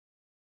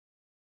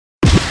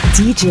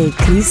DJ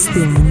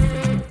Cristian.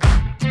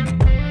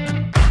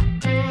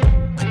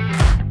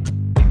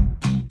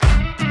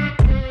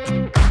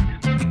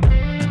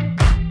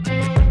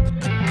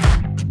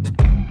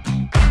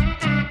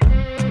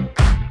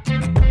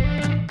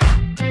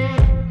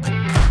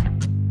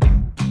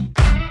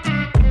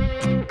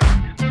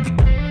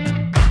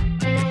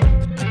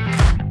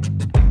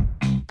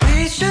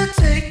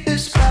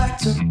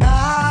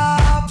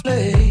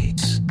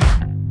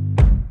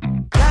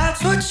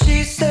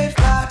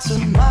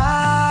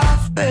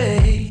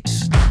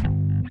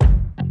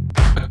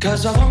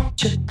 Cause I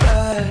want you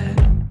bad.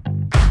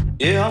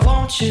 Yeah, I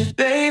want you,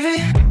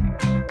 baby.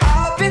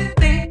 I've been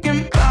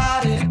thinking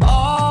about it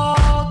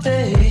all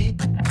day,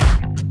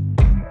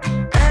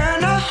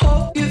 and I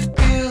hope you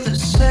feel the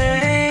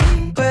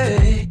same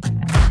way.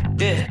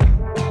 Yeah,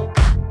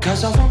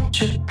 cause I want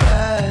you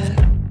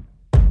bad.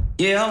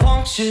 Yeah, I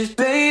want you,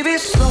 baby.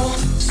 Slow,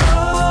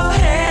 slow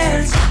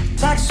hands,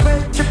 like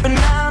sweat dripping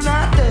down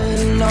my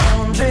dirty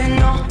laundry.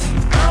 No,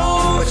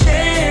 no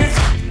chance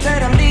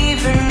that I'm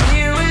leaving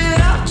you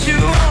without you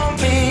on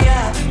me.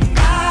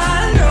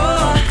 I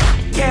know,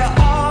 yeah, I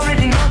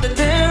already know that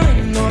there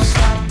ain't no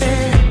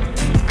stopping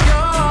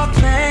your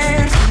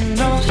plans and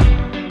those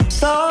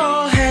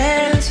slow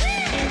hands.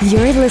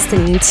 You're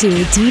listening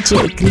to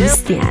DJ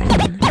Cristian.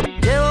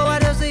 Llevo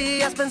varios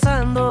días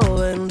pensando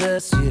en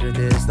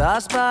decirte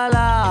estas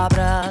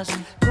palabras.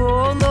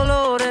 Con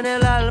dolor en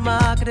el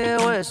alma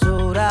creo es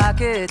hora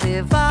que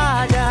te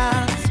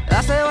vayas.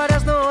 Hace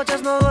varias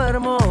noches no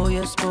duermo y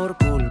es por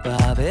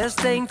culpa de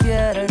este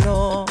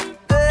infierno.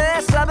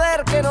 De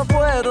saber que no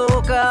puedo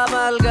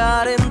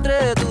cabalgar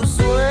entre tu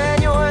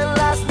sueño en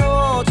las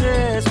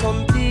noches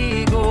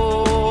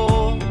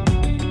contigo.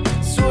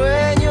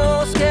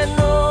 Sueños que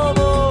no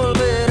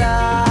volverán.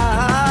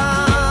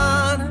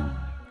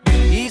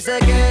 Y sé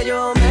que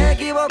yo me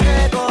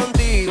equivoqué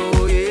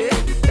contigo, yeah,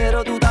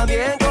 pero tú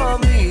también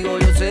conmigo.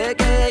 Yo sé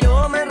que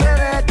yo me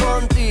enredé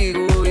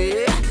contigo,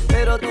 yeah,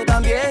 pero tú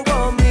también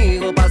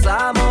conmigo.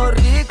 Pasamos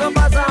rico,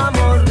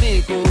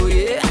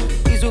 yeah,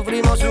 y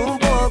sufrimos un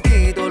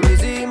poquito. Lo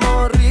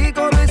hicimos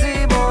rico,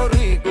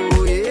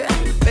 yeah,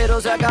 pero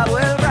se acabó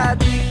el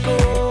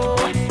ratico.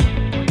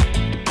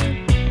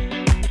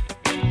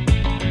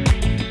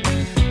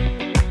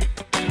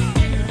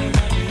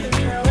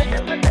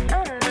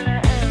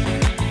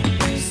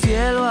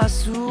 Cielo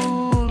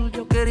azul,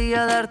 yo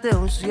quería darte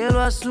un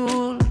cielo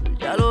azul,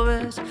 ya lo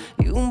ves,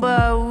 y un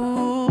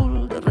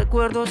baúl de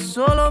recuerdos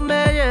solo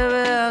me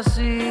llevé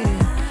así.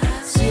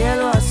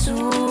 Cielo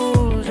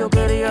azul, yo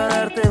quería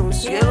darte un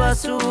cielo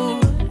azul,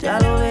 ya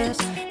lo ves,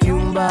 y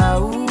un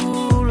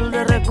baúl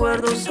de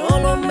recuerdos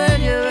solo me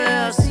llevé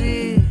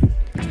así.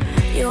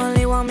 You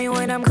only want me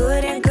when I'm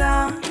good and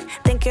calm.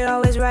 Think you're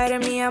always right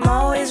and me, I'm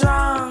always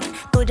wrong.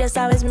 Tú ya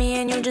sabes me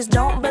and you just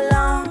don't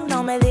belong.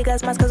 No me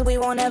digas más cause we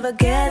won't ever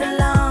get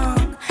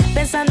along.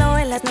 Pensando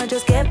en las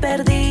noches que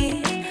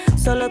perdí,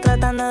 solo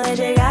tratando de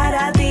llegar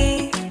a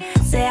ti.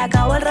 Se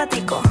acabó el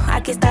ratico,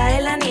 aquí está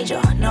el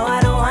anillo. No, I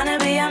don't wanna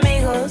be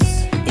amigos.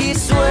 Y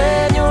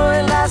sueño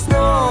en las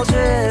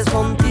noches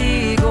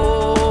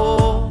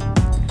contigo.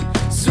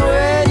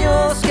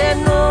 Sueños que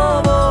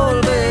no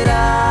volverán.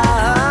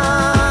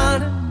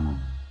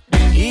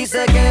 Y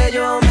sé que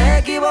yo me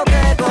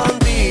equivoqué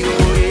contigo,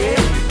 yeah,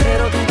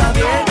 pero tú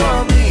también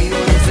conmigo.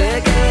 Yo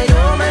sé que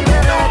yo me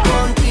enredé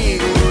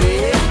contigo,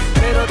 yeah,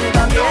 pero tú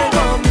también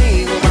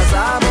conmigo.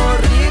 Pasamos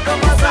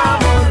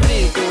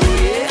rico,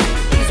 yeah,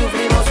 y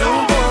sufrimos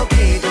un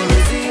poquito. Lo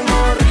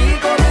hicimos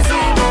rico,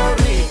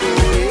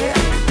 yeah,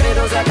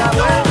 pero se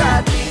acabó el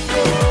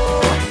ratico.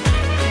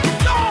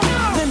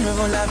 De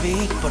nuevo la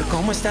vi por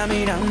cómo está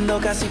mirando,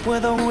 casi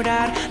puedo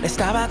jurar, la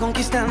estaba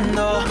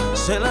conquistando.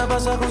 Se la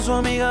pasa con su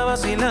amiga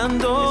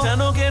vacilando. Ella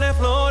no quiere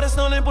flores,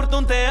 no le importa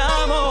un te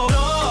amo.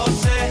 No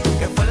sé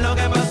qué fue lo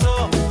que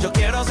pasó. Yo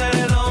quiero ser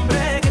el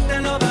hombre que te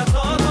lo da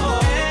todo.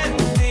 En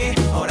ti,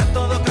 ahora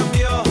todo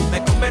cambió.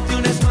 Me convertí en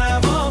un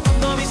esclavo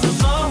cuando vi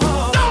sus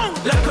ojos.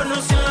 La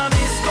conocí en la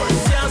disco y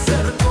se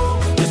acercó.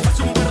 Después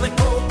un par de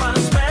copas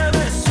me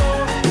besó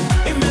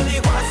y me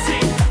dijo así: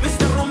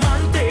 Mr.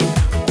 Romantic,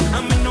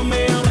 a mí no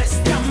me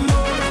hables de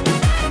amor.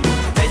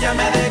 Ella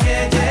me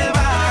dejé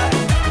llevar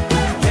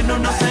y en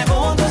unos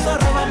segundos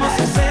robamos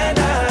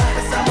escena.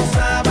 Empezamos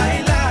a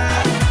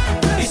bailar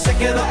y se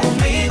quedó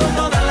conmigo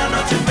toda la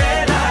noche en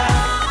vela.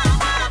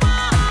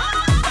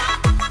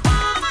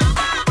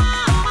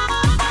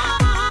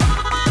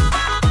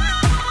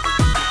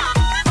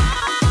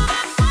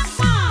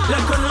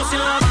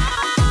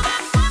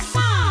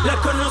 La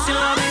conocí en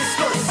la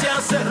disco y se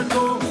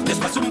acercó.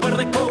 Después un par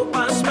de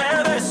copas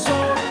me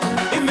besó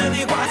y me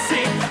dijo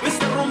así: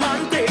 Mr.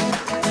 Romantic,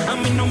 a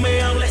mí no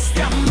me hables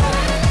de amor.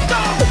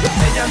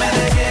 Ella me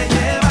dejé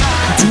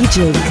llevar.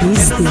 DJ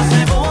Cristian. En unos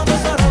segundos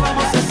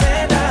robamos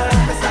escena.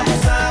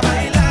 Empezamos a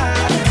bailar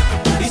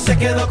y se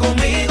quedó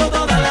conmigo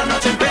toda la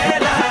noche en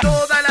vela.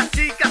 Todas las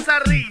chicas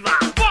arriba.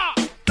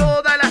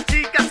 Todas las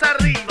chicas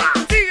arriba.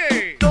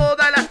 Sigue.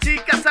 Todas las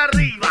chicas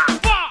arriba.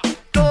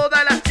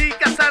 Todas las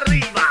chicas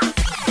arriba.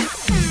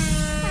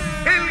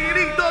 El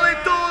grito de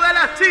todas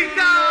las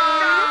chicas.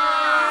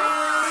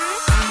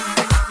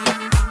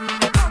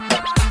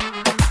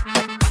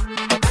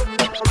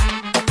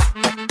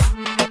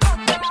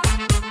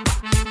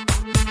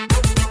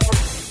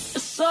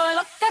 Soy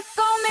loca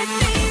con mi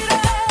tigre,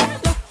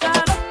 loca,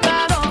 loca,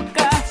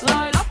 loca.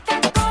 Soy loca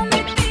con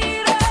mi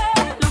tigre,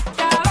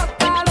 loca,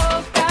 loca,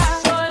 loca.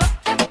 Soy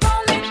loca con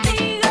mi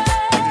tigre,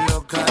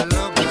 Loca,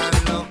 loca,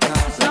 loca.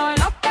 soy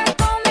loca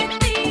con mi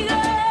tigre.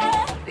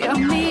 Dios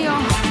mío.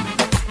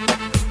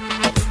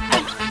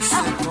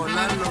 Se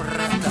colan los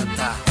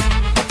ratatá.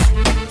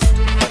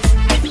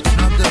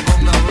 No te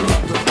pongas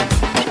bruto.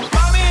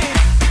 Mami,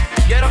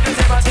 quiero que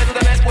sepas que tú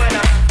te ves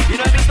buena. Y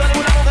no he visto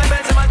ninguna mujer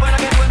verse más buena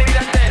que tú en mi vida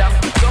entera.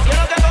 Yo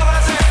quiero que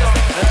cojas esto.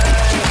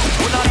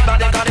 Una riba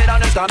de cadera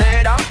no es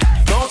cadera.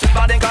 Dos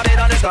ribas de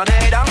cadera no es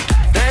cadera.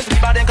 Tres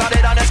ribas de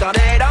cadera no es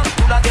cadera.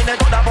 Tú la tienes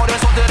toda, por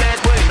eso te ves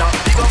buena.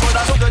 Digo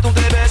corazón que tú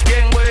te ves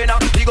bien buena.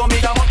 Digo mi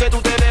amor que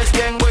tú te ves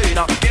bien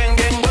buena. Bien,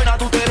 bien buena,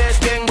 tú te ves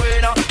bien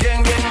buena.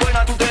 Bien, bien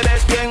buena, tú te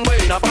ves bien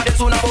buena.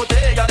 Parece una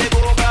botella de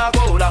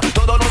Coca-Cola.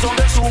 Todos los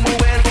hombres su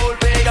mujer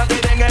golpean. Te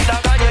ven en la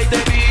calle y te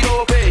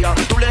piropean.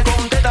 Tú le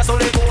contestas o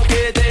le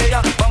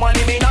coqueteas. Vamos a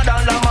eliminar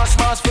a la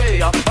más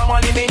fea. Vamos a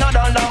eliminar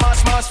a la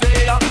más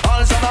fea.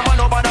 Alza la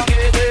mano para que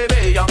te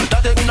vea.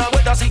 Date una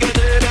vuelta así que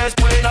te ves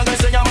buena. Que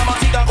enseña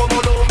mamacita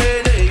como lo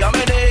menea.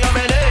 Menea,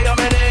 menea,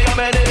 menea,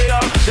 menea.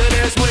 Te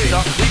ves buena.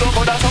 Digo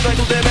corazón que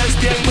tú te ves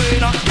bien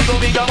buena. Digo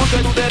mi amor que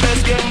tú te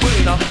ves bien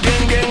buena.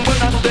 Bien, bien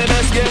buena, tú te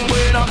ves bien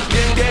buena.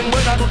 Bien, bien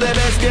buena, tú te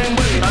ves bien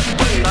buena.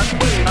 Buena,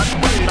 buena,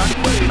 buena,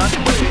 buena, buena,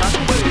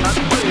 buena,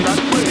 buena,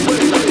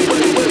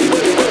 buena,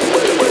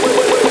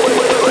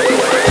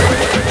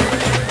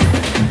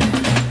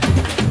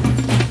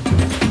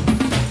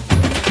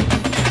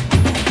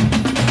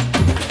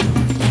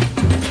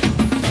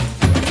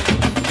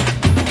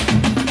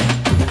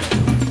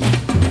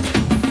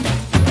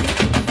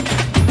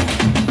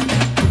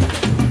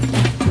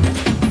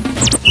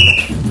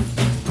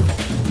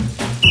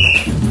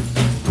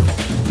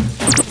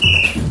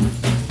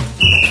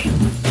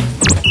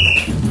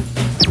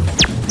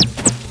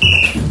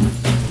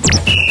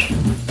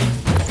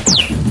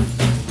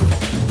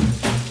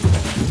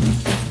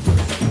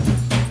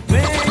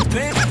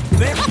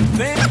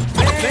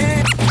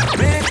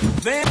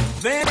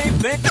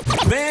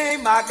 Vem,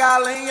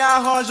 Magalenha,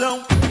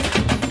 Rojão.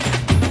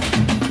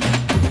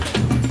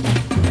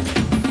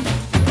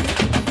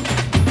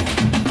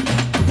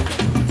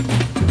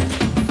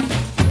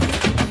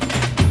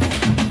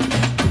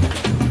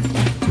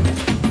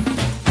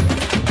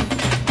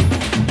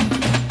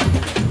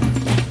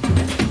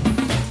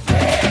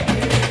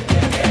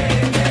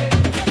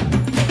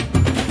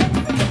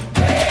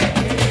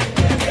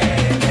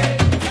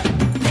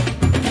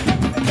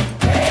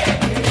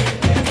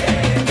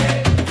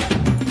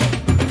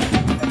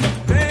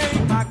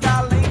 Vem,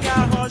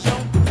 Magalenha,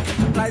 Rojão.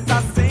 Traz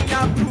a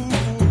senha pro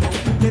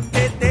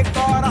TTT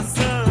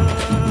coração.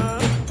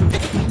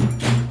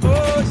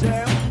 Hoje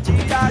é um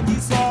dia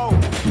de sol,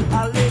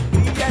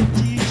 alegria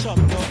de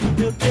xodó,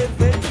 meu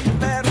dever de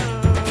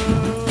verão.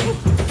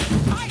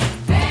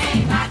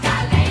 Vem,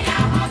 Magalenha,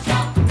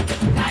 Rojão,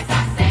 traz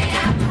a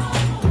senha pro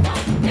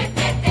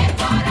TTT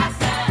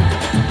coração.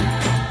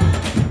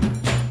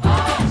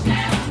 Hoje é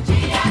um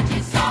dia de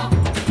sol,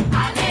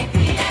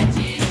 alegria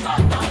de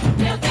xodó,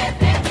 meu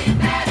dever de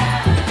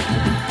verão.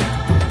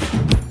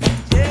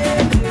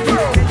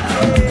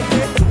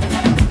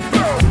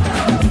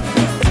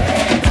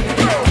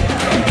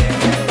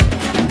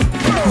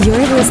 You're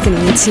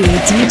listening to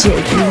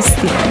DJ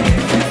Christian.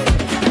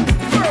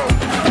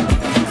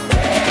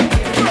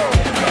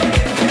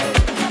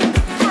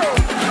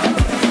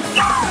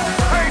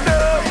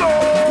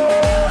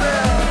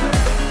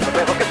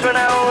 Mejor que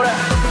suena ahora.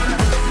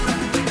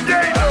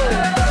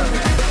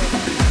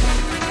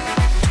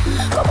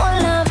 Como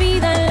la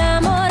vida, el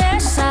amor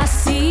es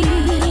así.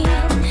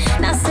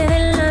 Nace de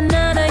la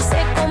nada y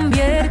se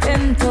convierte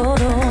en todo.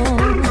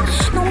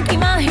 Nunca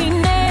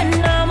imaginé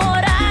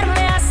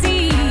enamorarme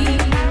así.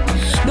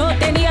 No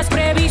tenías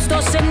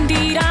previsto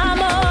sentir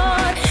amor.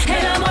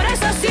 El amor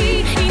es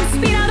así,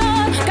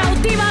 inspirador,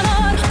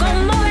 cautivador,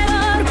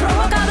 conmovedor,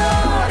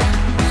 provocador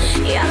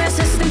y a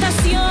veces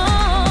tentación.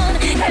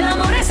 El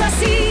amor es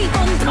así,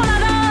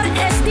 controlador,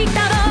 es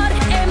dictador,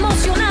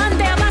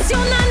 emocionante,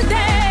 apasionante,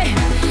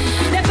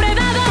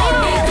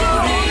 depredador.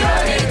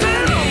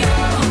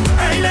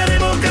 Ahí le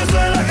dimos caso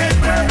a la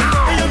gente.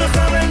 Ellos no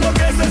saben lo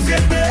que se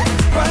siente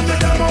cuando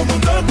estamos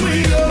juntos tú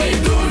y yo. Ni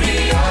tú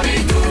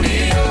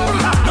ni yo.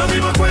 Nos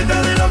dimos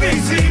cuenta de lo que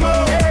hicimos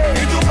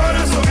y tu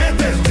corazón es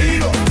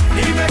testigo.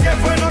 Dime qué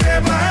fue lo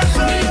que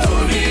pasó. Ni tú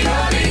ni yo.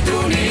 Ni tú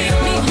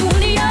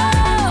ni yo,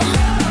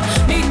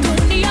 ni tú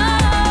ni yo,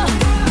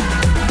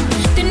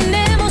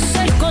 tenemos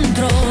el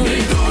control.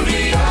 Ni tú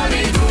ni yo.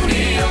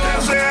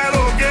 Que sea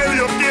lo que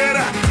Dios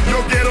quiera, yo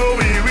quiero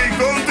vivir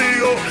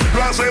contigo.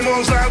 Lo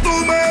hacemos a tu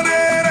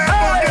manera,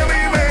 porque a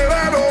mí me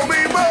da lo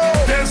mismo.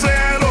 Que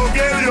sea lo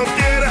que Dios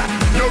quiera,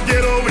 yo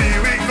quiero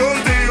vivir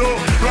contigo.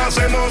 Lo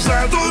hacemos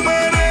a tu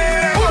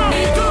manera.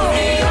 Ni tú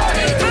ni yo,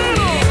 ni tú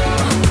ni yo.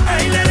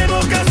 Ahí le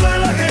demos caso a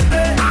la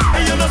gente.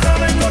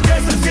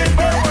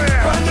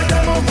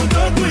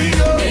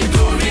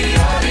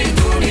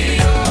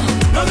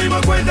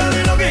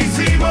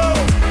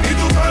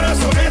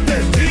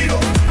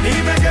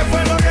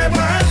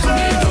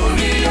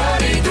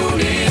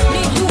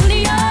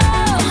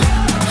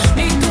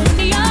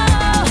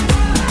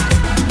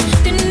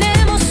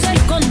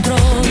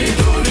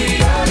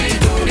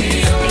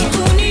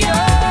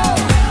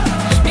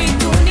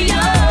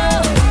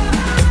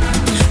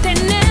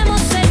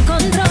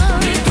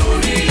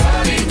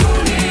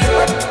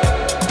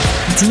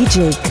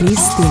 DJ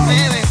Cristian.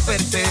 Me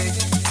desperté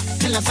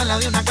en la sala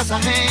de una casa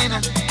ajena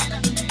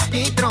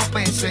y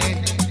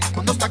tropecé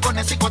con 2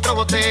 tacones y 4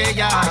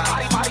 botellas.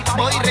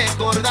 Voy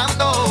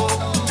recordando,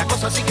 la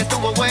cosa sí que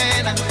estuvo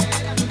buena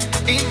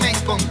y me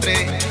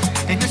encontré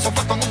en el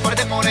sofá con un par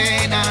de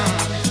morenas.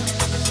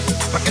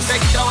 ¿Para qué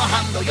seguir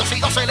trabajando? Yo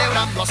sigo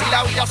celebrando, así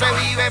la vida se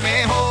vive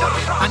mejor.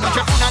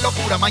 Anoche fue una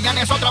locura,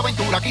 mañana es otra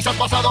aventura, quizás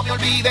pasado me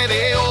olvide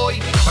de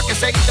hoy. ¿Para qué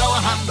seguir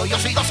trabajando? Yo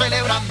sigo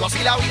celebrando, así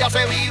la vida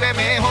se vive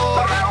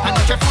mejor.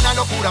 Anoche fue una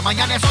locura,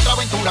 mañana es otra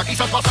aventura,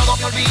 quizás pasado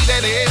me olvide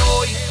de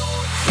hoy.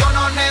 Yo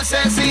no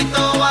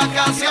necesito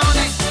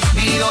vacaciones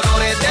ni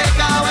dolores de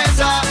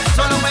cabeza,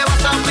 solo me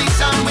bastan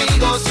mis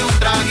amigos y un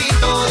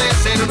traguito de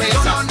cerveza.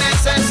 Yo no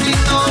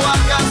necesito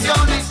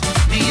vacaciones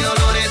ni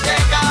dolores de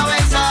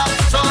cabeza,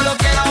 solo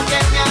quiero que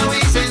me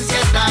avisen si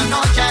esta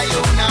noche hay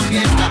una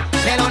fiesta.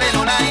 Lelo,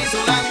 lelo, lai,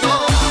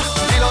 sudando,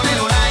 lelo,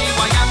 lelo, lai,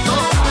 guayando,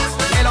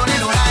 lelo,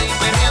 lelo, lai,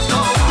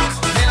 perreando,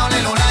 lelo,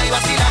 lelo, lai,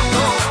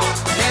 vacilando,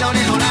 lelo,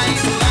 lelo, lai,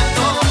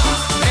 sudando,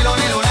 lelo,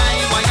 lelo, lai,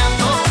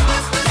 guayando,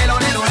 lelo,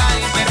 lelo, lai,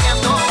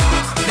 perreando,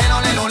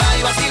 lelo, lelo,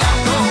 lai,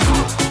 vacilando.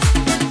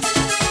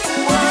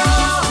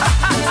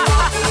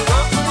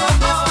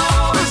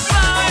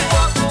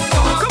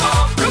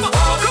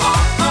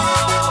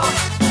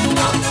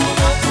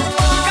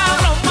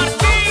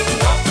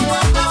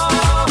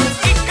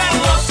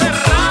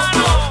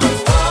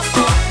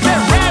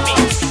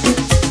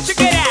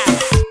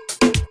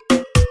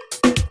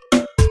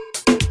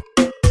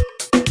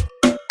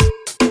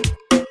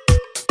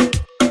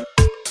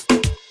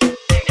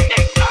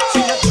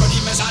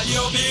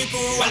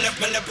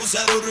 Me le puse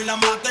duro y la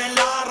maté en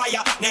la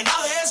raya. Nena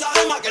de esa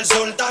alma que el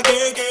sol está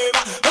que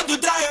quema. Con tu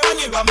traje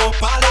baño y vamos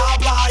pa' la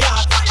playa.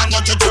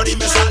 Anoche chori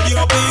me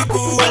salió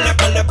picu.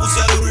 Me le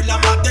puse duro y la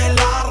maté en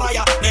la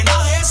raya.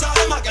 Nena de esa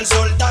alma que el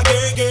sol está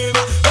que quema.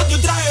 Con tu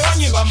traje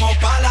baño y vamos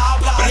pa' la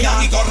playa.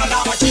 Y corre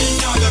la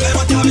machina, yo le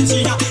boté a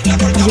vecina.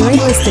 You're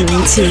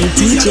listening to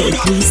DJ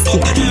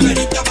Cristian.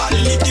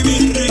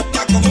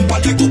 Con un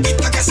par de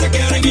cupitas que se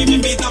quieren y me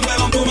invitan, me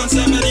van, fuman,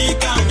 se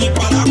medican y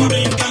para la agua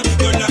brincan.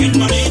 Con las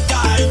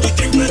hermanitas y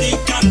triple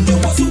predican.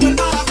 Como sube el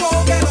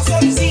bajo que lo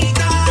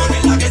solicita.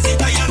 Ponen la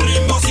quesita y el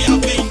ritmo se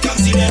afincan.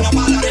 Sirena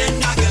para la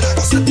arena, que la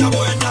cosa está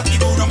buena.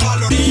 Tiburón para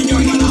los niños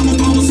y ganamos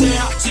como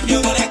sea. Sin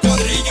miedo al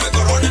escuadrillo y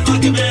corona el mar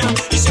que vea.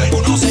 Y si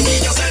alguno se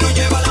guilla, se lo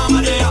lleva la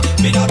marea.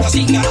 Pirata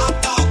sin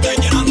garata, te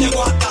llenan de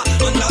guata.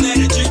 Anda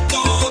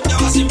derechito, te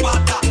va sin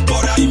pata.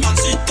 Por ahí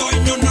mansito y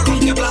no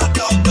ronque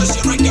plata. Usted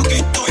cierra el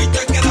kiosquito y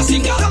te queda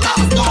sin gata.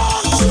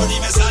 Chori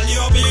me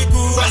salió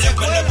picu. Me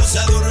le puse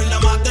duro y la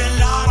maté en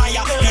la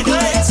raya. En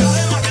la esa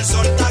además que el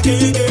sol está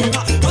que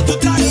quema. Con tu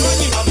traje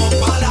y vamos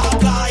pa' la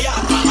playa.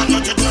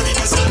 Anoche Chori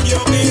me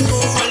salió picu.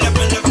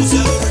 Me le puse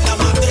duro y la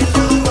maté en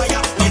la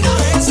raya. En la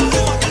esa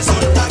además que el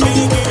sol está que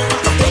quema.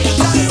 Con tu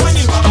traje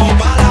y vamos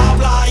pa' la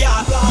playa.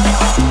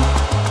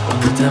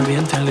 Cuando estás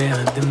bien te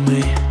alejas de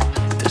mí.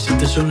 Te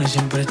sientes sola y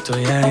siempre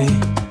estoy ahí.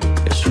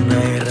 Es una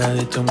guerra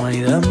de toma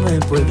y dame,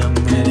 pues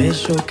dame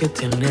eso que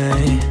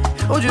tienes.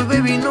 Oye,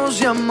 baby, no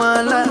seas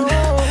mala,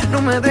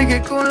 no me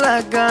dejes con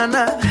las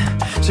ganas.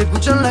 Se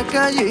escucha en la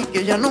calle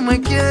que ya no me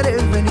quieres,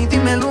 ven y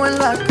dímelo en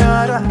la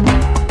cara.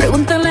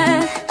 Pregúntale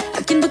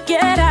a quien tú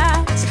quieras,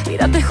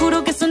 mira, te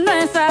juro que eso no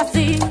es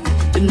así.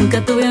 Yo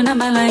nunca tuve una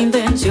mala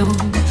intención,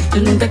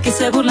 yo nunca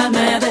quise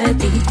burlarme de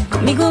ti.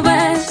 Conmigo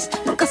ves,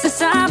 nunca se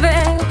sabe,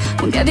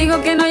 un día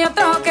digo que no y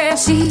otro que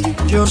sí.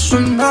 Yo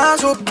soy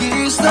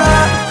masoquista,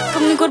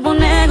 con mi cuerpo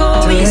un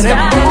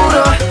egoísta. Tú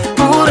eres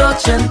puro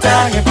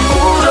chantaje,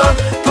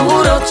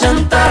 puro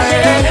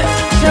chantaje.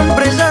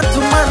 Siempre es a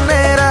tu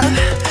manera.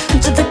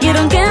 Yo te quiero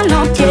aunque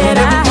no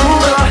quieras.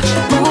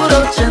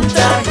 Puro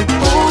chantaje,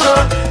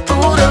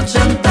 puro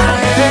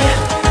chantaje.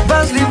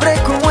 Vas libre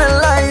como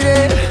el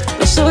aire.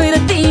 No soy de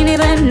ti ni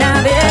de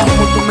nadie.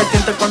 Como tú me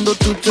tientas cuando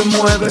tú te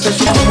mueves.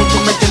 Eso como tú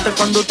me tientas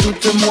cuando tú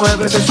te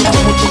mueves. Eso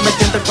como tú me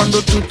tientas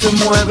cuando tú te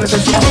mueves.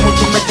 Eso como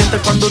tú me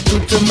tientas cuando tú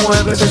te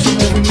mueves. Ese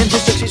movimiento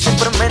sexy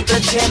siempre me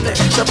entretiene.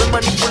 Sabes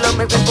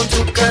manipularme bien con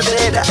tu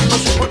cadera. No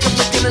sé por qué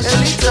me tienes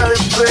en lista de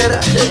espera.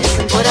 Te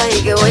dicen por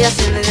ahí que voy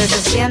haciendo y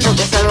deshaciendo,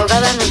 que salgo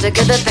cada noche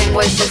que te tengo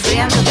ahí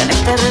sufriendo. Que en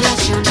esta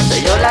relación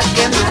soy yo la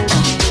que manda.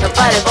 No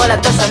pares por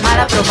toda esa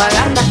mala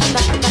propaganda.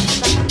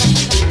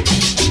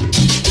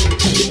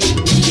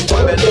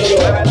 Muévelo,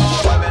 muévelo,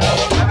 muévelo.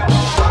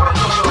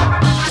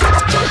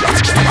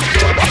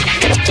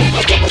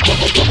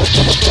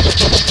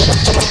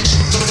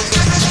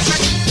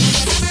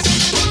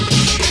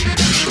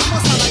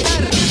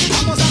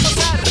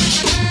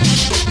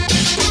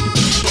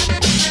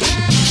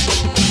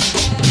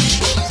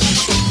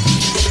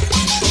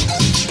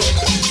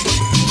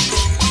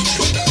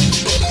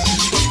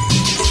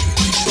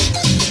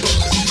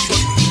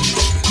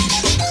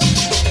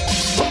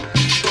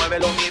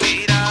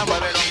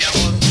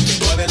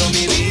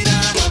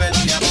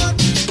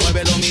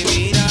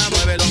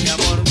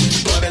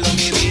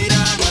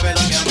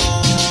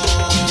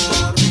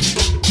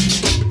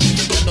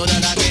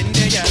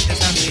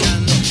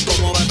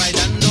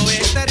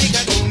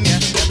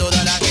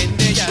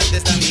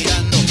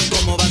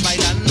 Cómo vas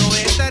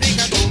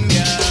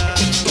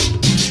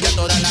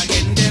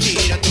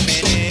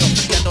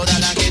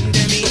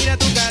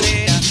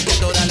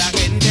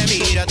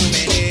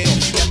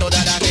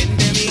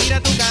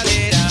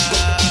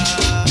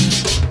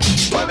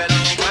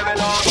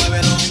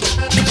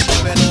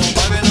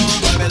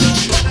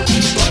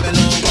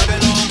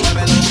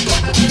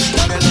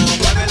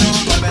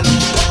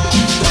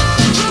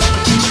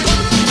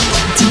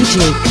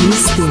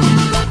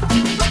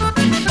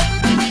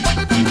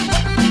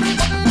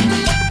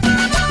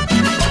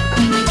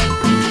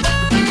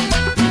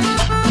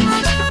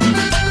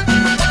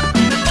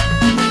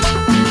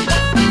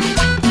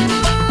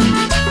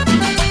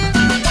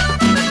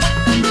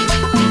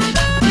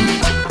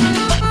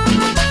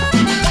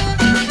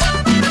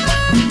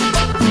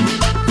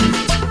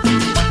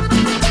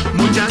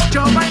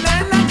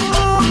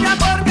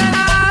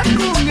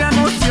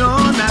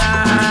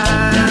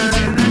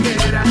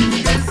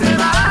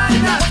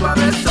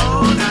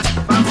emociona.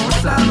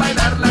 Vamos a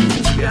bailar la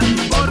cumbia,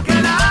 porque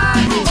la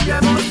cumbia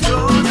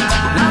emociona.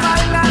 La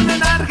bailan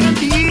en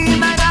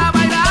Argentina y la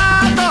baila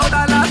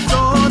toda la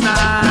zona.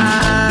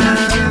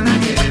 La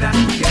quiera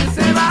que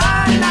se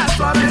baila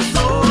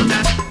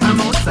suavezona.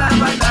 Vamos a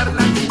bailar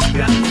la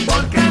cumbia,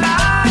 porque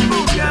la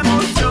cumbia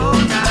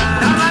emociona.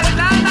 La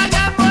bailan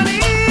allá en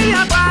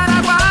Bolivia,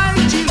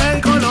 Paraguay, Chile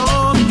y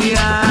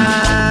Colombia.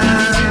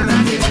 La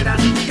quiera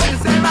que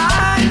se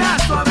baila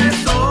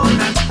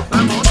suavezona.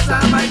 Vamos a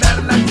bailar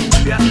la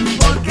cumbia,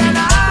 porque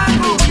la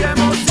cumbia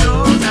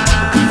emociona.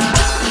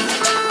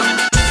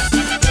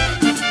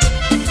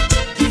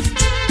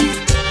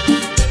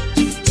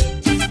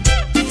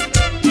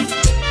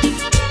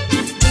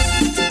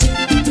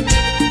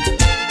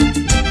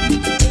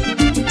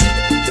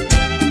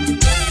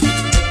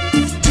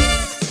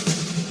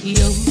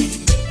 Yo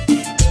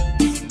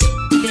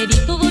te di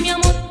todo mi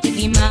amor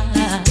y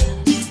más.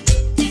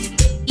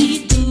 Y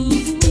tú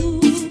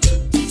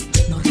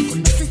no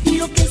reconoces ni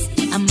lo que es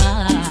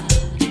amar.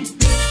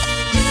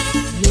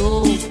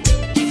 Yo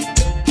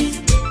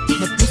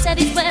me puse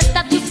dispuesta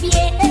a tus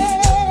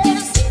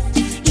pies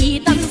y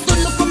tan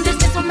solo con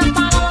deseo me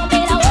apagaba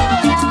ver ahora.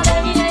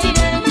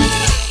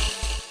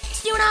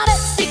 Si una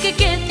vez dije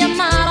que te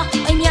amaba,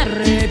 ay me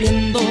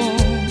arrepiento.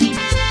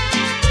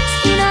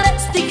 Si una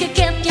vez dije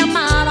que te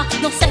amaba,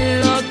 no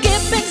sé lo que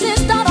pensé,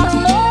 estaba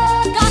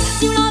loca.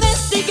 Si una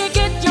vez dije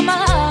que te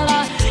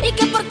amaba y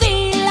que por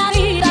ti la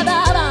vida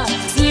daba.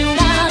 Si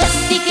una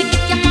vez dije que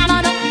te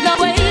amaba, no lo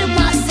vuelvo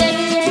a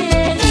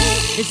hacer.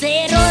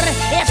 Ese error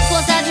es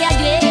cosa de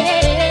ayer.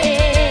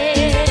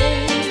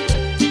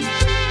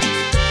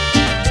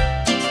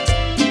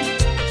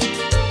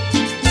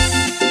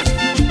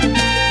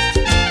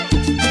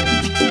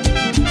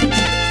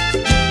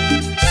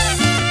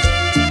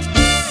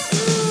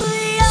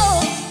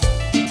 Yo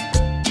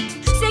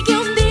sé que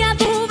un día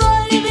tú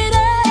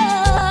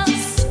volverás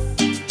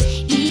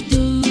y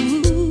tú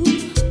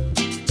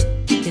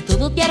de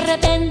todo te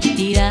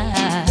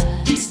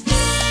arrepentirás.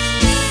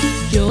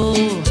 Yo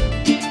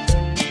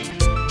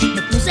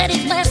me puse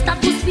dispuesta a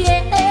tus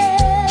pies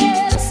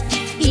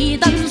y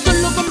tan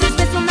solo con tus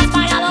besos me has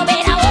pagado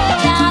ver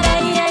ahora.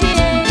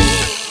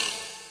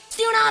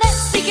 Si una vez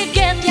dije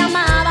que te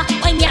amaba,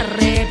 hoy me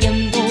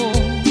arrepiento.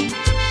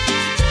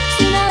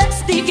 Si una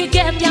vez dije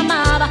que te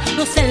amaba,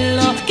 no sé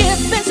lo que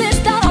pensé,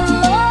 estaba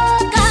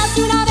loca.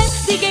 Si una vez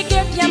dije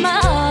que te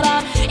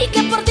amaba y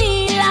que por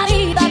ti la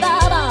vida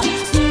daba.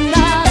 Si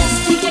una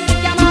vez dije que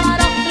te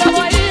amaba, no lo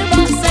vuelvo a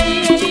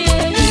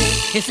hacer.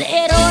 Ese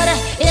error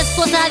es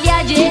cosa de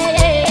ayer.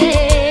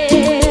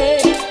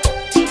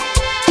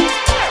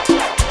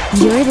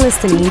 You're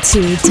listening to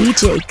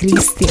DJ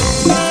Christian.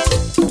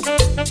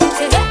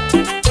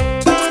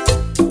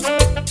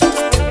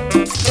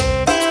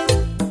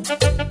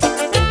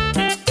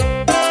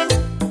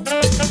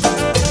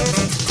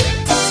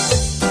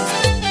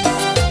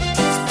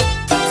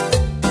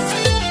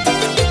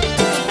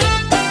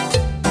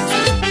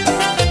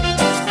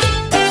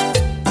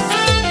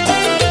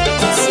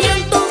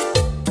 Siento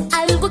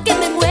algo que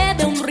me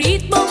mueve, un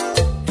ritmo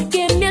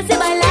que me hace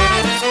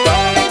bailar.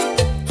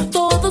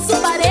 Todos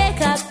su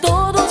pareja,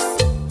 todos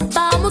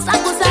vamos a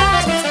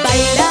gozar.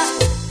 Baila,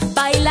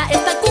 baila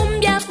esta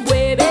cumbia,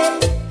 mueve,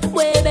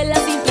 mueve la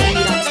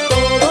cintura.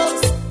 Todos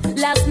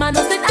las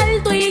manos en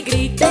alto y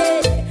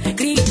griten,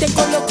 griten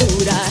con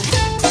locura.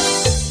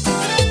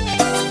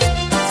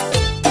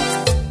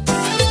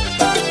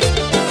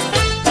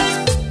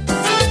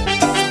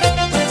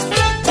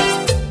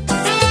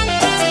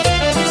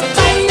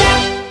 Baila,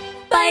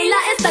 baila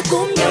esta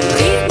cumbia, un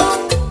ritmo,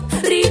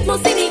 ritmo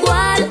sin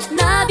igual.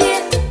 Nadie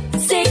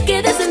se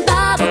quede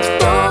sentado,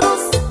 todos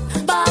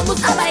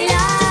vamos a bailar.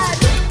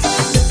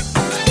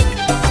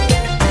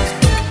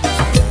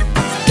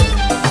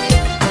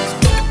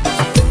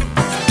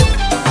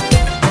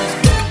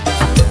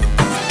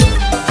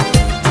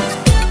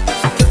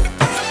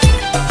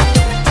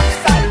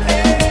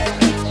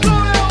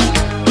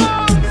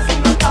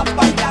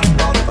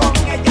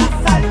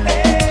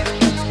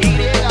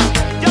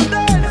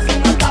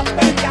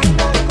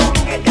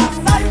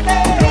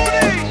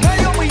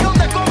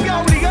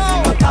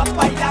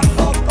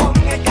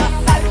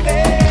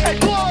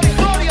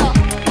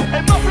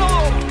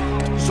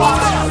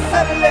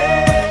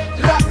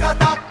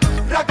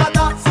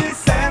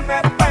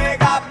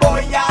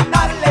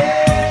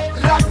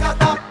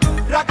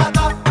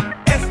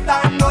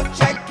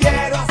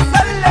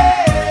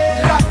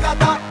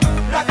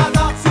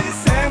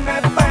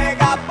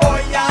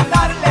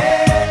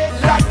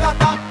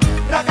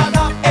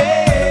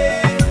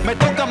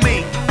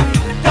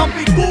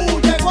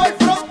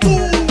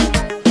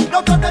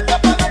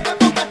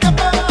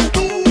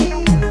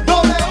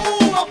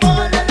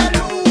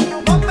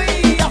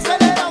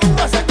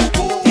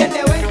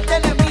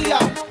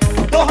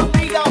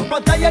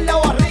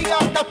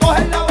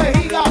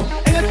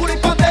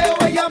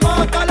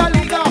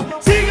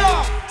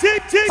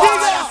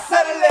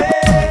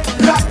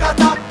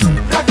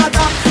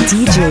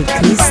 DJ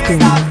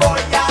Christian.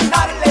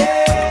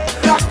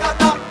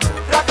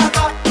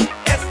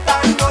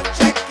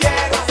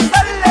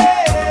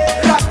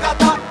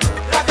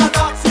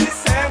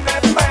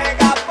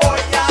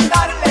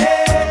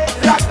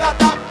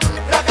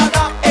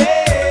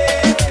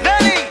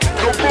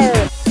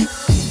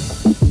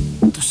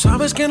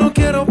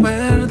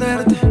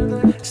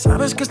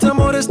 es que este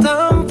amor es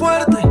tan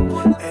fuerte,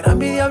 era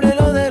envidiable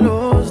lo de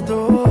los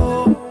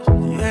dos.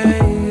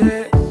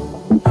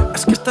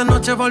 Es que esta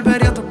noche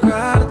volveré a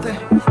tocarte,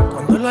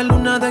 cuando la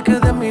luna deje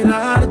de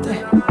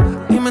mirarte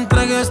y me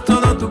entregues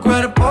todo tu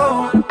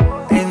cuerpo.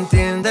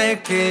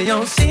 Entiende que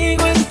yo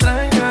sigo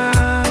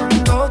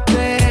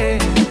extrañándote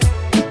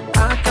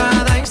a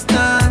cada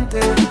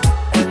instante,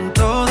 en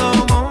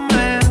todo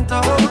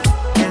momento.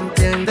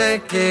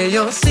 Entiende que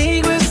yo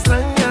sigo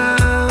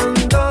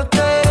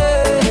extrañándote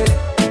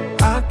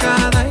a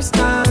cada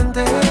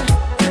instante,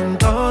 en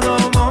todo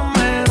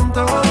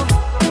momento.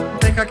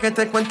 Deja que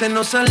te cuente,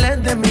 no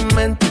sales de mi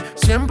mente,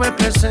 siempre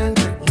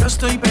presente. Yo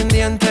estoy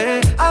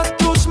pendiente a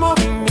tus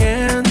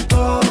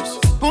movimientos,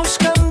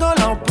 buscando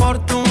la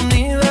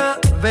oportunidad.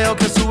 Veo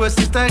que subes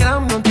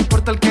Instagram, no te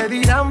importa el que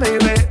dirán,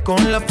 baby.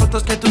 Con las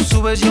fotos que tú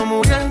subes yo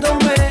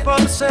muriéndome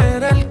por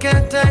ser el que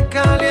te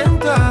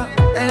calienta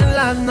en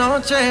las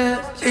noches.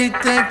 Y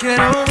te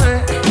quiero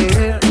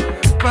ver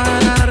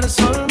para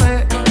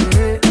resolver.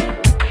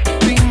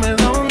 Dime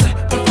dónde,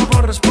 por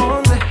favor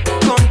responde,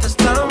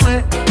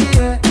 contéstame,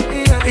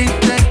 y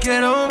te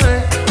quiero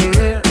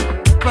ver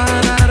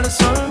para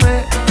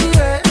resolver.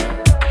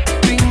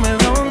 Dime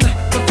dónde,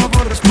 por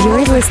favor responde.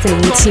 You're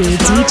listening to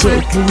DJ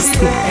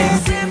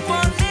Cristian.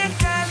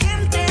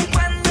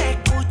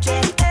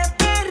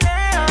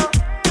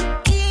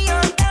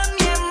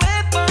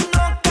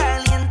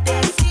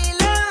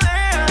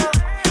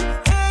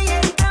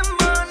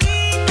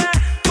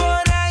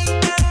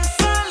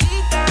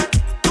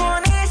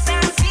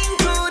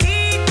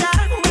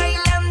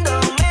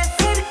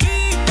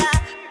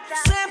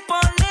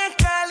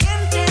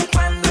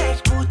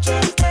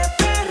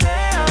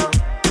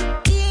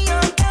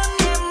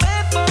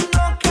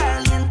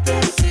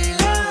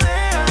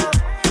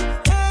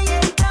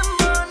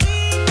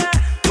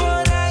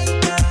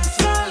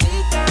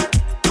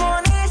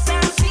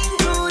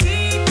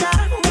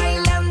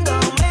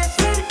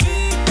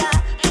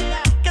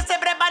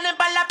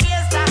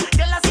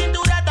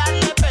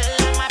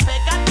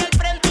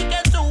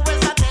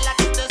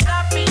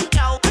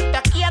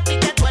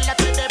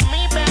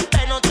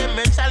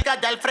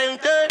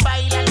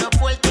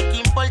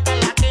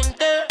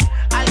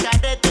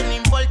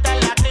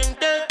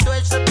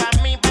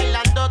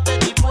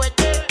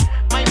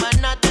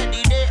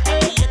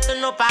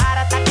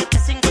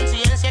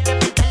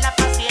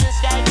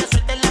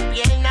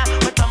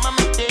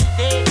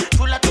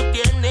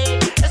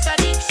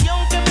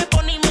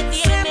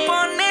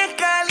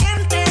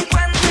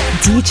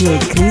 DJ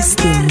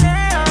Cristian.